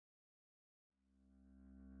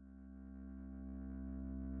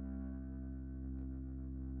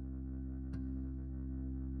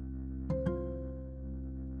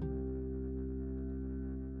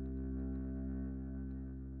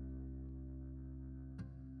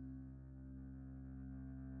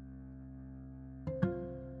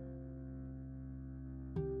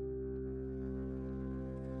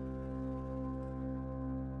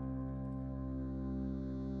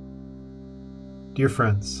Dear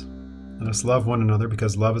friends, let us love one another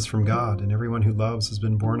because love is from God, and everyone who loves has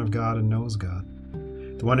been born of God and knows God.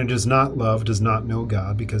 The one who does not love does not know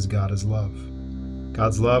God, because God is love.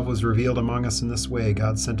 God's love was revealed among us in this way.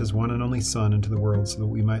 God sent his one and only Son into the world so that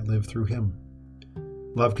we might live through him.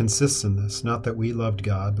 Love consists in this, not that we loved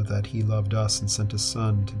God, but that he loved us and sent his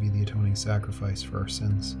Son to be the atoning sacrifice for our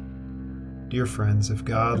sins. Dear friends, if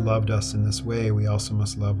God loved us in this way, we also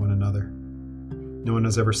must love one another. No one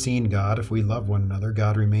has ever seen God. If we love one another,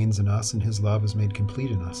 God remains in us, and his love is made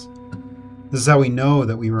complete in us. This is how we know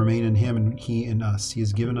that we remain in him and he in us. He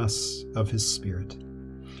has given us of his Spirit.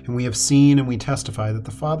 And we have seen and we testify that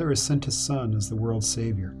the Father has sent his Son as the world's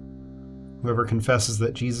Savior. Whoever confesses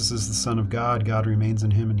that Jesus is the Son of God, God remains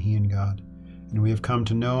in him and he in God. And we have come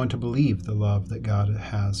to know and to believe the love that God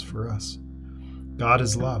has for us. God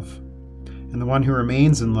is love. And the one who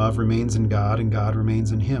remains in love remains in God, and God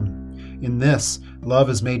remains in him. In this,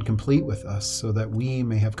 love is made complete with us, so that we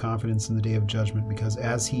may have confidence in the day of judgment, because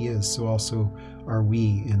as he is, so also are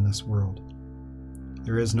we in this world.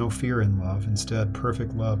 There is no fear in love. Instead,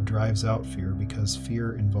 perfect love drives out fear, because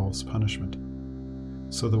fear involves punishment.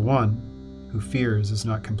 So the one who fears is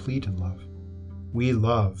not complete in love. We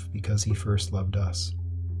love because he first loved us.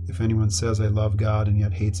 If anyone says, I love God, and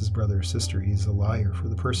yet hates his brother or sister, he is a liar. For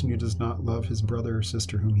the person who does not love his brother or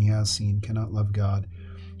sister whom he has seen cannot love God,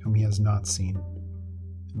 whom he has not seen.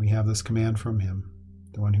 And we have this command from him: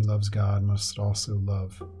 the one who loves God must also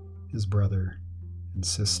love his brother and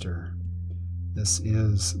sister. This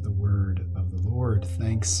is the word of the Lord.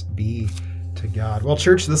 Thanks be to God. Well,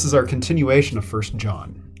 church, this is our continuation of 1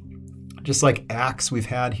 John. Just like Acts we've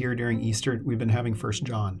had here during Easter, we've been having 1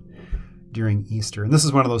 John during Easter. And this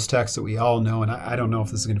is one of those texts that we all know, and I don't know if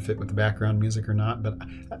this is going to fit with the background music or not, but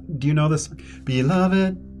do you know this?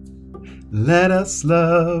 Beloved, let us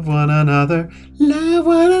love one another, love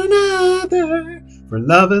one another, for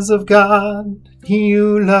love is of God. He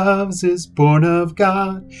who loves is born of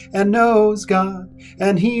God and knows God,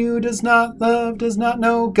 and he who does not love does not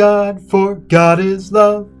know God, for God is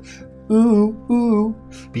love. Ooh, ooh,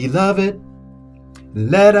 beloved,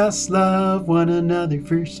 let us love one another.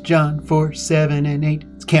 1 John 4, 7, and 8.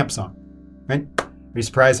 It's a camp song, right? Are you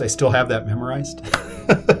surprised I still have that memorized?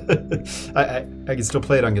 I can still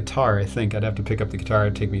play it on guitar, I think. I'd have to pick up the guitar.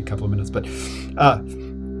 It'd take me a couple of minutes. But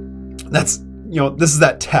that's, this is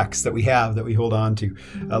that text that we have that we hold on to.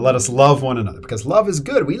 Let us love one another, because love is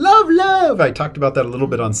good. We love love. I talked about that a little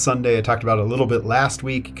bit on Sunday. I talked about it a little bit last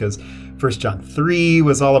week, because 1 John 3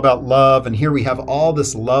 was all about love. And here we have all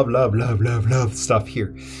this love, love, love, love, love stuff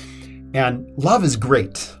here. And love is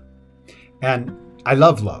great. And I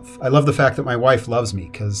love love. I love the fact that my wife loves me,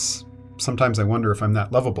 because sometimes I wonder if I'm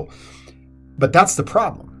that lovable. But that's the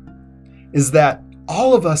problem, is that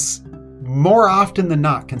all of us, more often than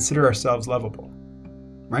not, consider ourselves lovable,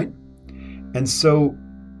 right? And so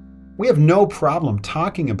we have no problem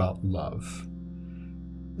talking about love,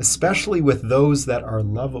 especially with those that are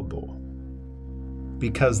lovable,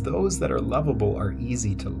 because those that are lovable are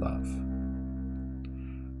easy to love.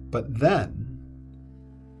 But then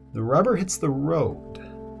the rubber hits the road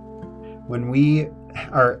when we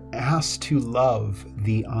are asked to love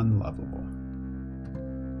the unlovable,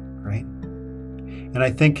 right? And I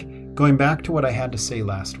think, going back to what I had to say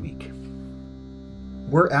last week,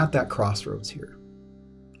 we're at that crossroads here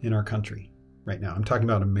in our country right now. I'm talking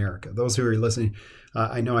about America. Those who are listening,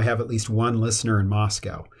 I know I have at least one listener in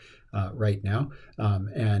Moscow right now.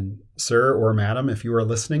 And sir or madam, if you are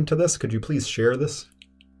listening to this, could you please share this?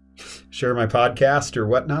 Share my podcast or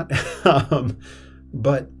whatnot.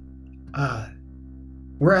 But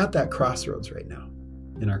we're at that crossroads right now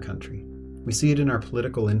in our country. We see it in our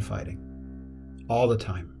political infighting all the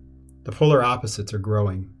time. The polar opposites are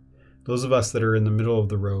growing. Those of us that are in the middle of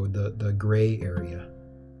the road, the gray area,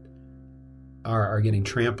 are getting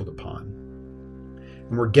trampled upon.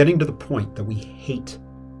 And we're getting to the point that we hate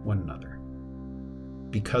one another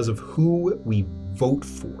because of who we vote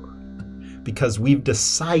for, because we've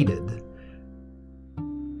decided,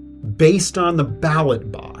 based on the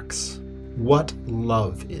ballot box, what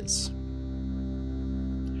love is.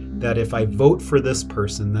 That if I vote for this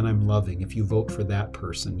person, then I'm loving. If you vote for that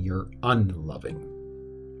person, you're unloving.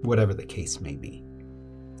 Whatever the case may be.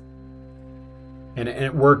 And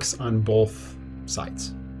it works on both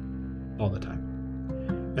sides all the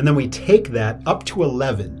time. And then we take that up to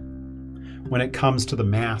 11 when it comes to the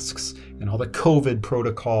masks and all the COVID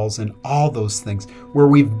protocols and all those things, where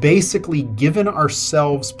we've basically given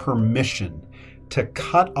ourselves permission to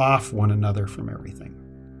cut off one another from everything.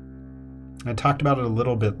 I talked about it a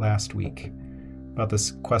little bit last week, about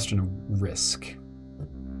this question of risk.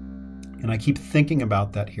 And I keep thinking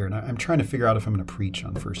about that here, and I'm trying to figure out if I'm going to preach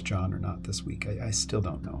on 1 John or not this week. I still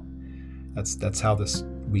don't know. That's how this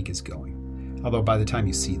week is going. Although by the time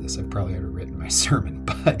you see this, I've probably already written my sermon.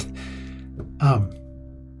 But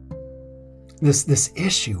this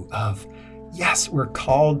issue of, yes, we're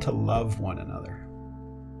called to love one another.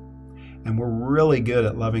 And we're really good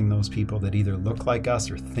at loving those people that either look like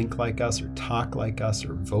us or think like us or talk like us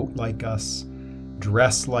or vote like us,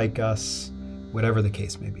 dress like us, whatever the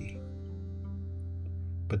case may be.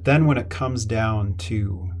 But then when it comes down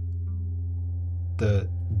to the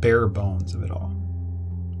bare bones of it all,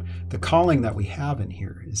 the calling that we have in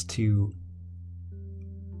here is to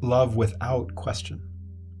love without question,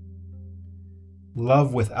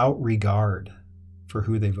 love without regard for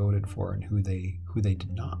who they voted for and who they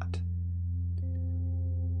did not.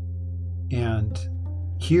 And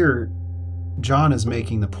here, John is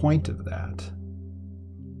making the point of that,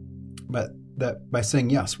 but that by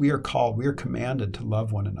saying, yes, we are commanded to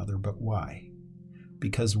love one another, but why?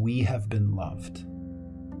 Because we have been loved.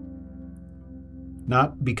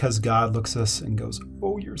 Not because God looks at us and goes,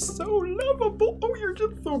 oh, you're so lovable. Oh, you're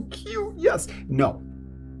just so cute. Yes. No,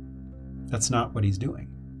 that's not what he's doing.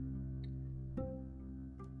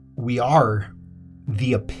 We are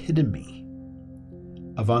the epitome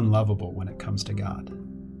of unlovable when it comes to God.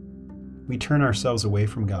 We turn ourselves away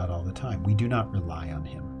from God all the time. We do not rely on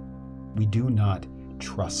him. We do not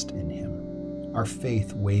trust in him. Our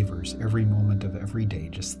faith wavers every moment of every day.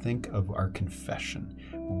 Just think of our confession.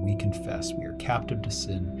 When we confess, we are captive to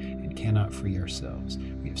sin and cannot free ourselves.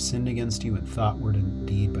 We have sinned against you in thought, word, and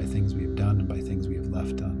deed by things we have done and by things we have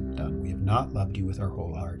left undone. We have not loved you with our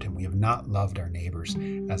whole heart, and we have not loved our neighbors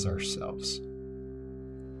as ourselves.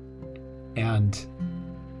 And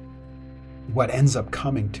what ends up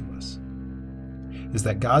coming to us is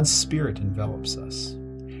that God's Spirit envelops us.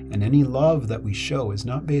 And any love that we show is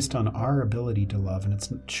not based on our ability to love, and it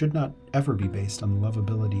should not ever be based on the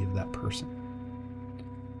lovability of that person.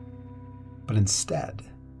 But instead,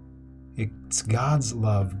 it's God's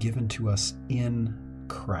love given to us in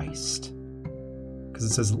Christ. Because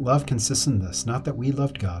it says love consists in this, not that we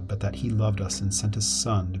loved God, but that he loved us and sent his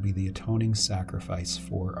Son to be the atoning sacrifice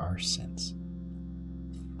for our sins.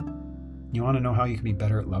 You want to know how you can be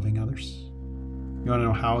better at loving others? You want to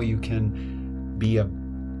know how you can be a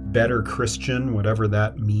better Christian, whatever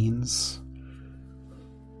that means?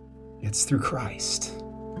 It's through Christ.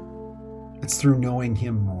 It's through knowing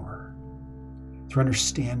him more, through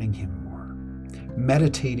understanding him more,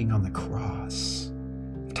 meditating on the cross.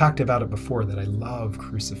 I've talked about it before that I love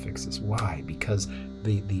crucifixes. Why? Because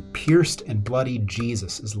the pierced and bloody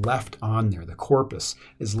Jesus is left on there. The corpus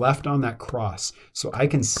is left on that cross, so I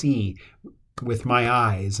can see with my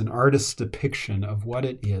eyes an artist's depiction of what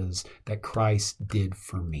it is that Christ did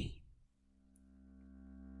for me.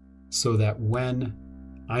 So that when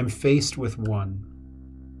I'm faced with one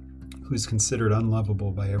who's considered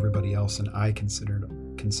unlovable by everybody else and I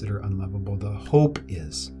consider unlovable, the hope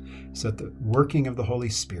is that the working of the Holy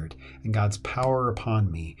Spirit and God's power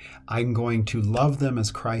upon me, I'm going to love them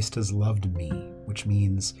as Christ has loved me, which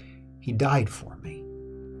means he died for me.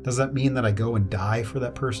 Does that mean that I go and die for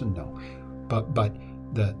that person? No. But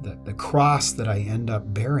the cross that I end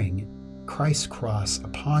up bearing, Christ's cross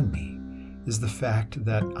upon me, is the fact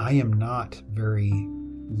that I am not very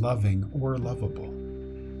loving or lovable.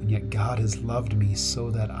 And yet God has loved me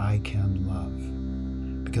so that I can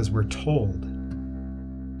love. Because we're told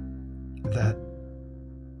that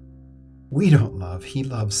we don't love, he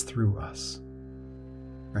loves through us.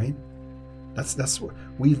 Right? That's what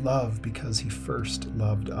we love, because he first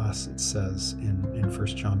loved us, it says in 1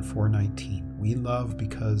 John 4:19. We love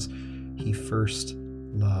because he first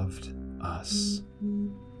loved us.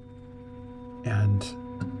 And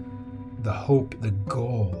the hope, the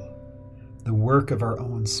goal, the work of our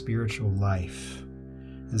own spiritual life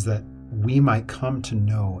is that we might come to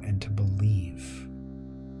know and to believe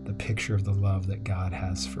the picture of the love that God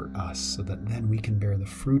has for us, so that then we can bear the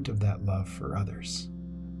fruit of that love for others.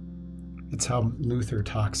 It's how Luther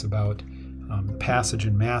talks about the passage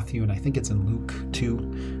in Matthew, and I think it's in Luke 2.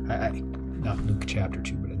 Not Luke chapter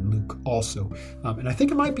 2, but in Luke also. And I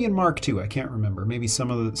think it might be in Mark 2. I can't remember. Maybe some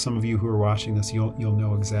of you who are watching this, you'll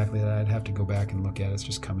know exactly that. I'd have to go back and look at it. It's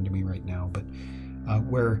just coming to me right now. But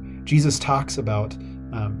where Jesus talks about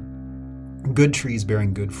good trees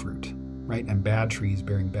bearing good fruit, right? And bad trees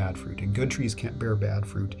bearing bad fruit. And good trees can't bear bad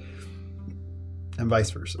fruit, and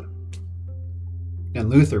vice versa. And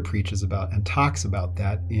Luther preaches about and talks about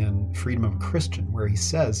that in Freedom of a Christian, where he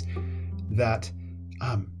says that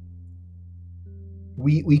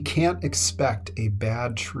we can't expect a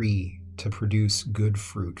bad tree to produce good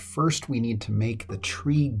fruit, first we need to make the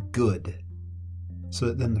tree good so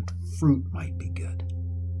that then the fruit might be good.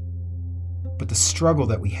 But the struggle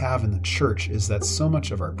that we have in the church is that so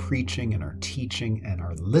much of our preaching and our teaching and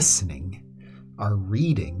our listening, our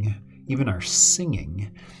reading, even our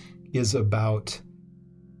singing, is about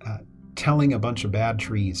telling a bunch of bad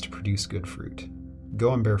trees to produce good fruit.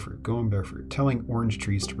 Go and bear fruit, go and bear fruit. Telling orange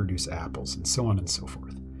trees to produce apples, and so on and so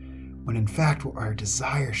forth. When in fact what our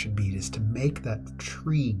desire should be is to make that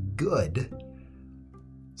tree good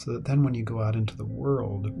so that then when you go out into the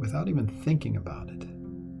world, without even thinking about it,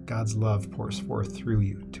 God's love pours forth through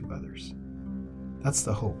you to others. That's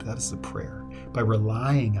the hope. That is the prayer. By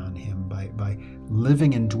relying on Him, by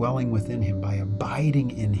living and dwelling within Him, by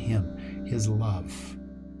abiding in Him, His love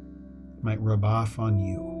might rub off on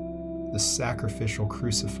you the sacrificial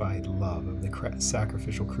crucified love of the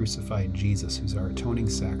sacrificial crucified Jesus, who's our atoning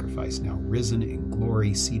sacrifice, now risen in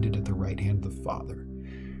glory, seated at the right hand of the Father,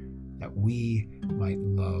 that we might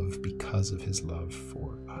love because of His love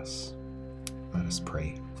for us. Let us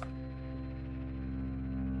pray.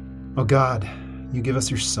 O God, you give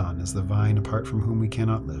us your Son as the vine apart from whom we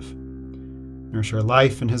cannot live. Nourish our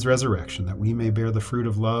life in His resurrection, that we may bear the fruit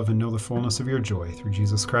of love and know the fullness of your joy through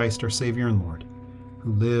Jesus Christ, our Savior and Lord,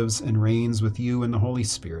 who lives and reigns with you in the Holy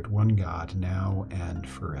Spirit, one God, now and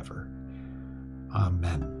forever.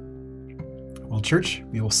 Amen. Well, church,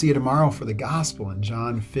 we will see you tomorrow for the gospel in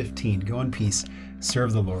John 15. Go in peace.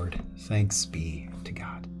 Serve the Lord. Thanks be to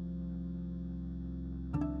God.